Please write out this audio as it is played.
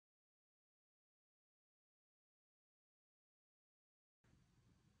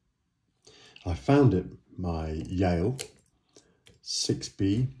I found it, my Yale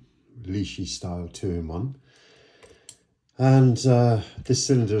 6B Lishi style 2-in-1. And this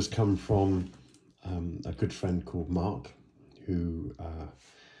cylinder has come from a good friend called Mark, who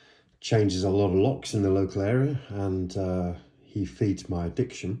changes a lot of locks in the local area, and he feeds my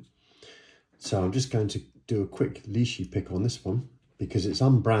addiction. So I'm just going to do a quick Lishi pick on this one because it's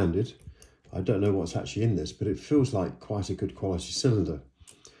unbranded. I don't know what's actually in this, but it feels like quite a good quality cylinder.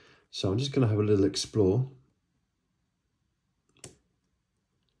 So I'm just going to have a little explore.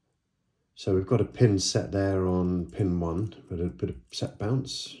 So we've got a pin set there on pin 1 with a bit of set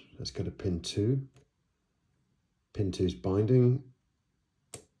bounce. Let's go to pin 2. Pin 2's binding.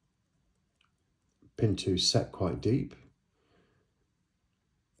 Pin 2 set quite deep.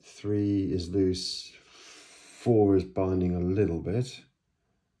 3 is loose. 4 is binding a little bit.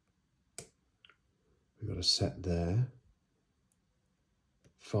 We've got a set there.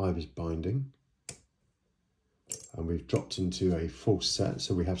 5 is binding. And we've dropped into a full set,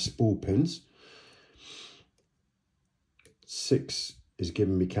 so we have spool pins. 6 is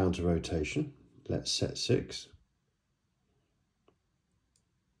giving me counter rotation. Let's set 6.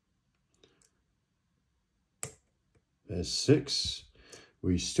 There's 6.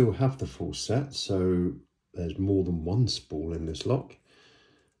 We still have the full set, so there's more than one spool in this lock.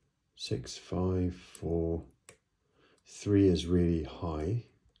 6, 5, 4, 3 is really high.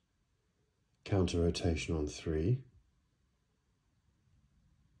 Counter rotation on 3.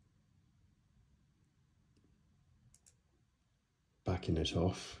 Backing it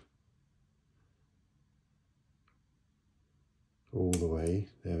off. All the way,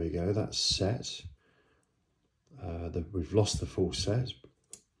 there we go, that's set. We've lost the full set.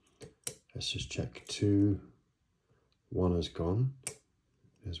 Let's just check 2. 1 has gone.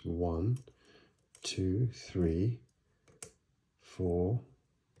 There's 1, 2, 3, 4,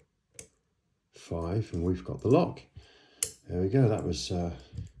 5, and we've got the lock. There we go, that was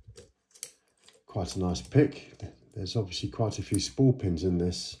quite a nice pick. There's obviously quite a few spool pins in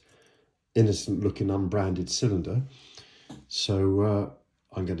this innocent looking unbranded cylinder. So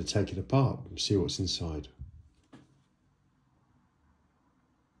I'm going to take it apart and see what's inside.